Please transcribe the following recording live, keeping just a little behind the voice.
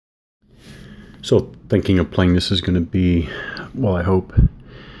So thinking of playing this is going to be, well, I hope,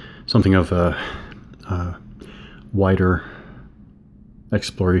 something of a wider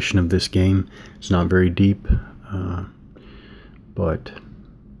exploration of this game. It's not very deep, but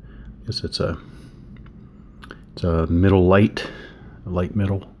I guess it's a middle light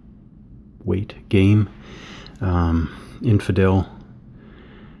middle weight game. Infidel,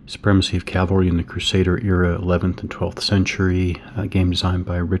 supremacy of cavalry in the Crusader era, 11th and 12th century. Game designed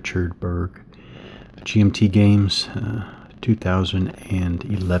by Richard Berg. GMT Games,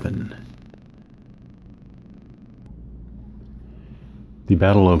 2011. The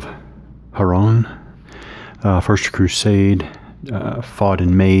Battle of Harran, First Crusade, fought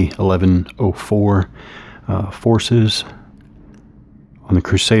in May 1104. Forces on the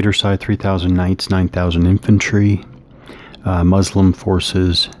Crusader side, 3,000 knights, 9,000 infantry. Muslim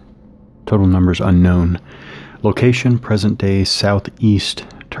forces, total numbers unknown. Location, present-day southeast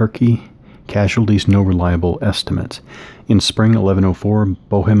Turkey. Casualties, no reliable estimates. In spring 1104,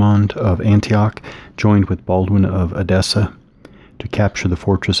 Bohemond of Antioch joined with Baldwin of Edessa to capture the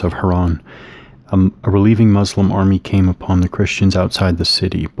fortress of Harran. A relieving Muslim army came upon the Christians outside the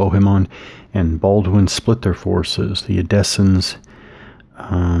city. Bohemond and Baldwin split their forces. The Edessans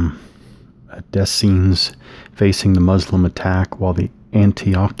facing the Muslim attack, while the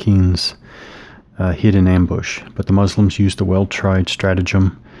Antiochians hid in ambush. But the Muslims used a well-tried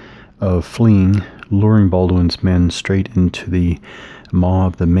stratagem of fleeing, luring Baldwin's men straight into the maw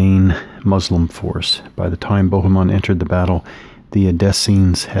of the main Muslim force. By the time Bohemond entered the battle, the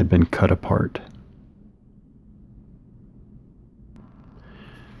Edessans had been cut apart.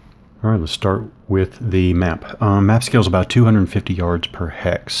 All right, let's start with the map. Map scale is about 250 yards per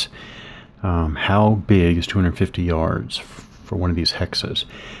hex. How big is 250 yards for one of these hexes?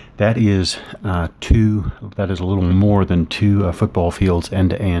 That is a little more than two football fields end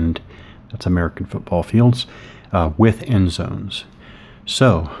to end. That's American football fields with end zones.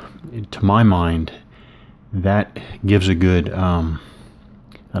 So, to my mind, that gives a good,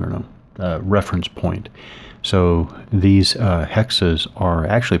 reference point. So these hexes are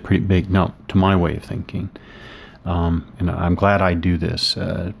actually pretty big, now, to my way of thinking. And I'm glad I do this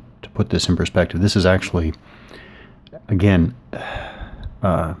to put this in perspective. This is actually, again,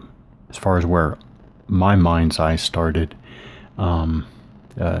 as far as where my mind's eye started,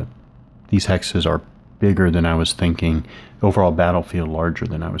 these hexes are bigger than I was thinking. Overall battlefield larger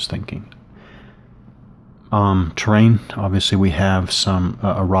than I was thinking. Terrain, obviously we have some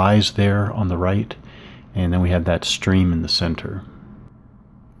a rise there on the right, and then we have that stream in the center.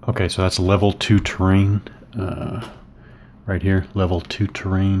 Okay, so that's level 2 terrain, right here, level 2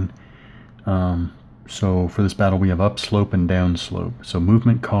 terrain. So for this battle we have upslope and downslope. So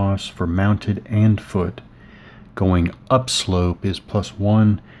movement costs for mounted and foot going upslope is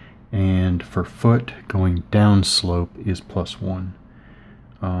 +1, and for foot going downslope is +1.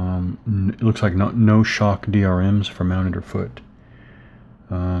 It looks like no shock DRMs for mounted or foot.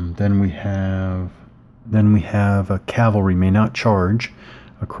 Then we have a cavalry may not charge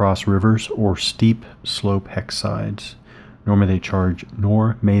across rivers or steep slope hex sides, nor may they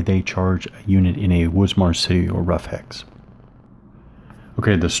charge a unit in a Woodmar city or rough hex.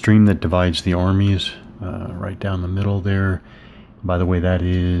 Okay, the stream that divides the armies, right down the middle there. By the way, that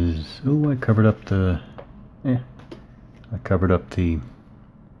is, I covered up the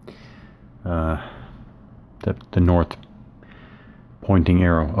north pointing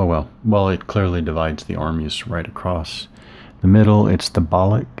arrow. Oh well, it clearly divides the armies right across the middle. It's the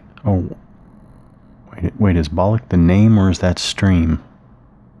Balak. Oh, wait, is Balak the name or is that stream?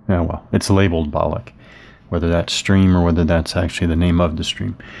 Oh well, it's labeled Balak, whether that's stream or whether that's actually the name of the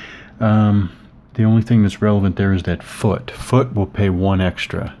stream. The only thing that's relevant there is that foot will pay 1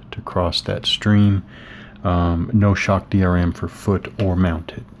 extra to cross that stream. No shock DRM for foot or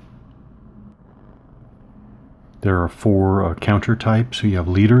mounted. There are 4 counter types. So you have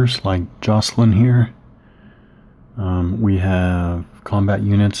leaders like Jocelyn here. We have combat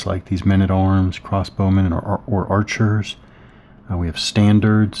units like these men-at-arms, crossbowmen, or archers. We have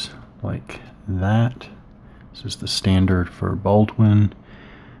standards like that. This is the standard for Baldwin.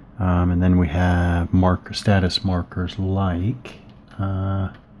 And then we have status markers like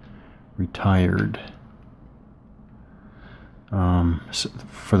retired. So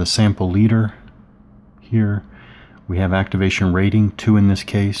for the sample leader here, we have activation rating 2 in this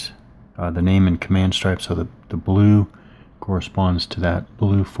case. The name and command stripe, so the blue corresponds to that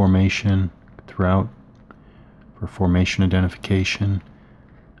blue formation throughout for formation identification.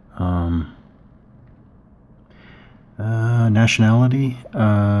 Nationality,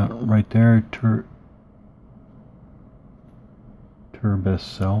 right there,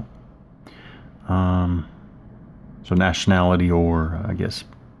 Turbecel. So nationality or, I guess,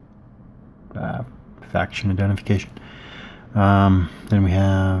 faction identification. Then we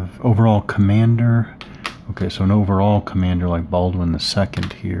have overall commander. Okay, so an overall commander like Baldwin II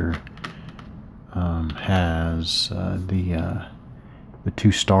here has the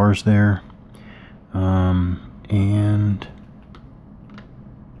 2 stars there, and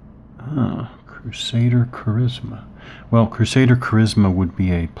Crusader Charisma. Well, Crusader Charisma would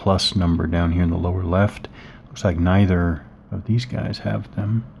be a plus number down here in the lower left. Looks like neither of these guys have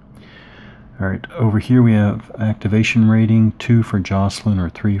them. All right, over here we have activation rating, 2 for Jocelyn or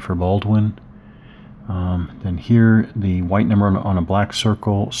 3 for Baldwin. Then here, the white number on a black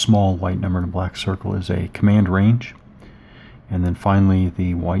circle, small white number in a black circle, is a command range. And then finally,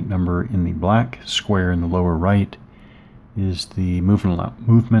 the white number in the black square in the lower right is the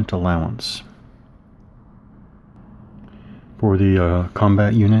movement allowance. For the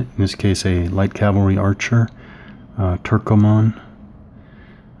combat unit, in this case a light cavalry archer, Turkoman.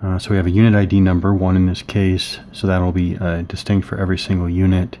 So we have a unit ID number, 1 in this case, so that'll be distinct for every single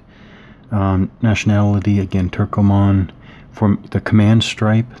unit. Nationality, again, Turkoman. For the command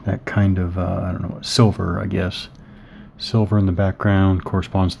stripe, that kind of, I don't know, silver, I guess. Silver in the background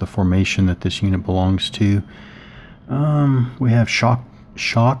corresponds to the formation that this unit belongs to. We have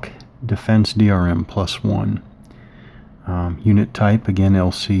shock defense DRM +1. Unit type, again,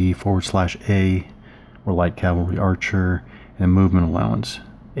 LC/A, or light cavalry archer, and movement allowance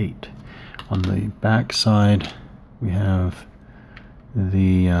 8. On the back side, we have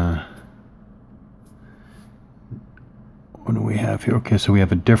the what do we have here? Okay, so we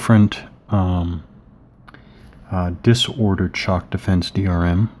have a different disordered shock defense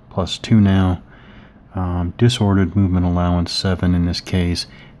DRM +2 now. Disordered movement allowance 7 in this case.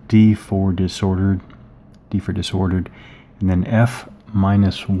 D for disordered, and then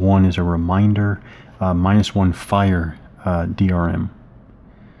F-1 is a reminder, -1 fire DRM.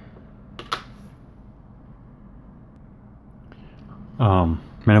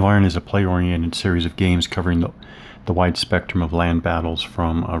 Men of Iron is a play-oriented series of games covering the wide spectrum of land battles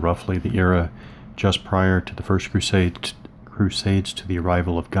from roughly the era just prior to the First Crusades to the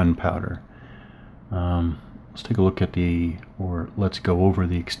arrival of gunpowder. Let's take a look at let's go over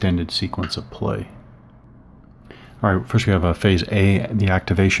the extended sequence of play. All right, first we have Phase A, the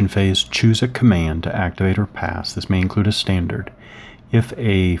activation phase. Choose a command to activate or pass. This may include a standard. If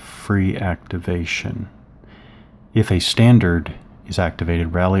a standard is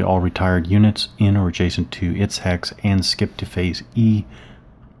activated, rally all retired units in or adjacent to its hex and skip to Phase E,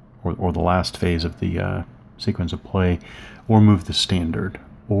 or the last phase of the sequence of play, or move the standard.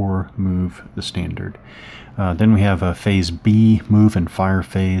 Then we have Phase B, move and fire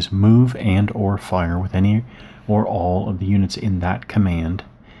phase. Move and or fire with any or all of the units in that command.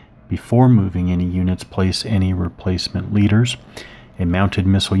 Before moving any units, place any replacement leaders. A mounted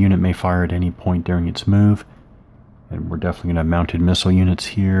missile unit may fire at any point during its move. And we're definitely going to have mounted missile units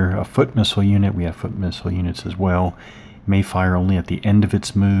here. A foot missile unit, we have foot missile units as well, may fire only at the end of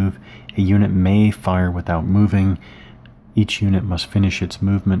its move. A unit may fire without moving. Each unit must finish its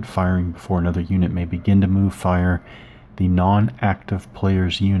movement firing before another unit may begin to move fire. The non-active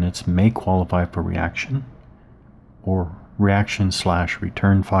player's units may qualify for reaction, or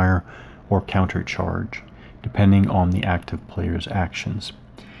reaction/return fire, or counter charge, depending on the active player's actions.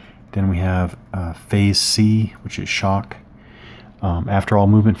 Then we have Phase C, which is shock. After all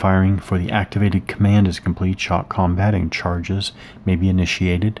movement firing for the activated command is complete, shock combat and charges may be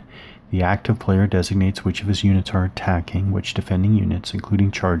initiated. The active player designates which of his units are attacking which defending units,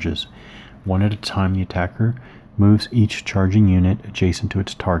 including charges. One at a time, the attacker moves each charging unit adjacent to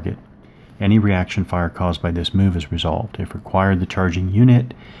its target. Any reaction fire caused by this move is resolved. If required, the charging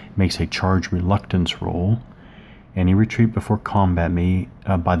unit makes a charge reluctance roll. Any retreat before combat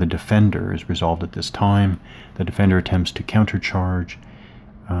by the defender is resolved at this time. The defender attempts to countercharge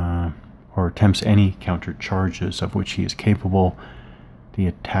or attempts any counter charges of which he is capable. The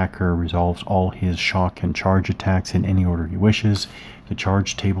attacker resolves all his shock and charge attacks in any order he wishes. The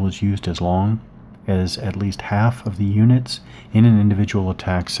charge table is used as long as at least half of the units in an individual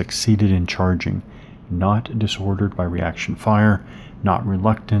attack succeeded in charging, not disordered by reaction fire, not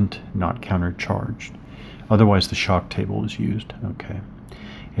reluctant, not countercharged. Otherwise, the shock table is used. Okay.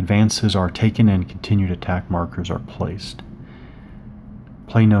 Advances are taken and continued attack markers are placed.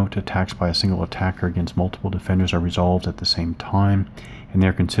 Play note: attacks by a single attacker against multiple defenders are resolved at the same time, and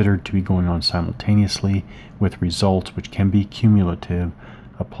they're considered to be going on simultaneously, with results which can be cumulative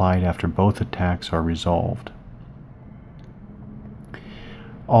applied after both attacks are resolved.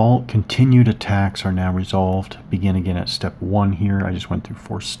 All continued attacks are now resolved. Begin again at step 1 here. I just went through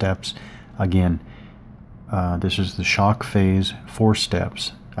 4 steps. Again, this is the shock phase, 4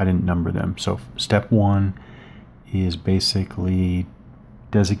 steps. I didn't number them. So step 1 is basically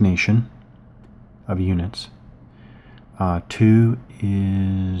designation of units. 2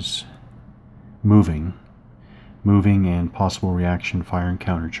 is moving and possible reaction, fire, and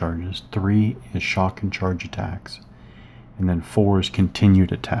counter charges. 3 is shock and charge attacks. And then 4 is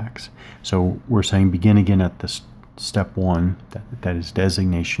continued attacks. So we're saying begin again at the step 1, that is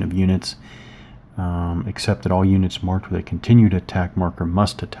designation of units, except that all units marked with a continued attack marker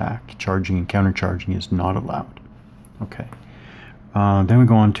must attack. Charging and countercharging is not allowed. Okay. Then we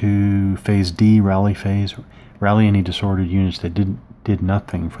go on to phase D, rally phase. Rally any disordered units that did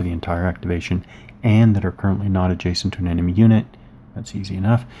nothing for the entire activation and that are currently not adjacent to an enemy unit. That's easy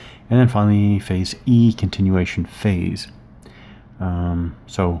enough. And then finally, phase E, continuation phase.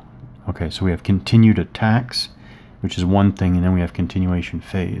 So we have continued attacks, which is one thing, and then we have continuation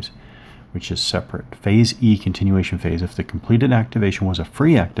phase, which is separate. Phase E, continuation phase. If the completed activation was a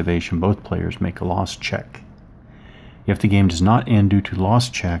free activation, both players make a loss check. If the game does not end due to loss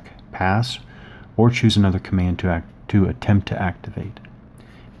check, pass, or choose another command to attempt to activate.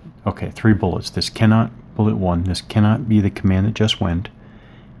 Okay, 3 bullets. Bullet 1, this cannot be the command that just went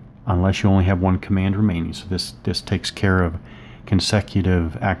unless you only have 1 command remaining. So this takes care of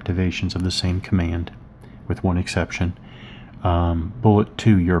consecutive activations of the same command, with 1 exception. Bullet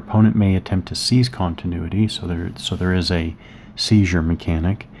 2, your opponent may attempt to seize continuity, so there is a seizure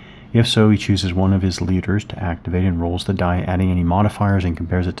mechanic. If so, he chooses one of his leaders to activate and rolls the die, adding any modifiers, and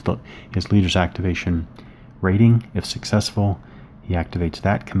compares it to his leader's activation rating. If successful, he activates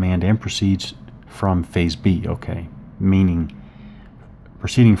that command and proceeds from phase B. Okay, meaning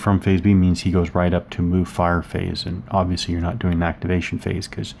proceeding from phase B means he goes right up to move fire phase, and obviously you're not doing the activation phase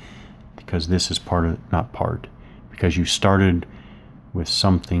because this is because you started with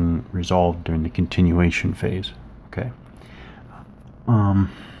something resolved during the continuation phase. Okay.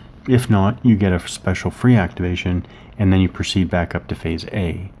 If not, you get a special free activation, and then you proceed back up to phase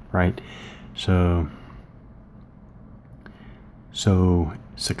A, right? So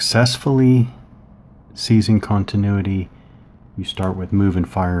successfully seizing continuity, you start with move and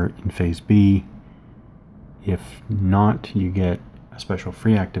fire in phase B. If not, you get a special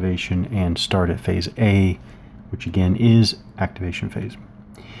free activation and start at phase A, which again is activation phase.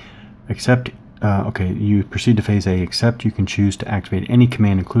 You proceed to phase A, except you can choose to activate any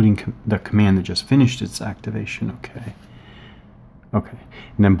command, including the command that just finished its activation. Okay.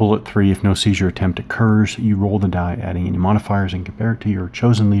 And then bullet 3, if no seizure attempt occurs, you roll the die, adding any modifiers, and compare it to your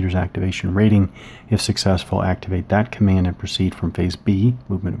chosen leader's activation rating. If successful, activate that command and proceed from phase B,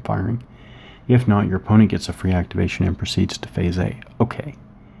 movement and firing. If not, your opponent gets a free activation and proceeds to phase A. Okay.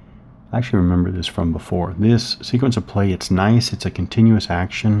 I actually remember this from before. This sequence of play, it's nice. It's a continuous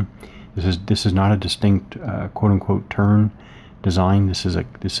action. This is not a distinct quote-unquote turn design. This is a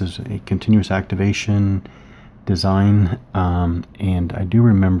continuous activation design, and I do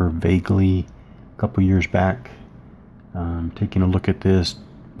remember vaguely a couple years back taking a look at this,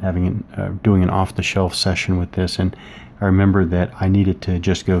 doing an off-the-shelf session with this, and I remember that I needed to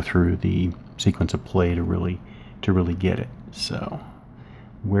just go through the sequence of play to really get it. So,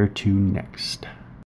 where to next?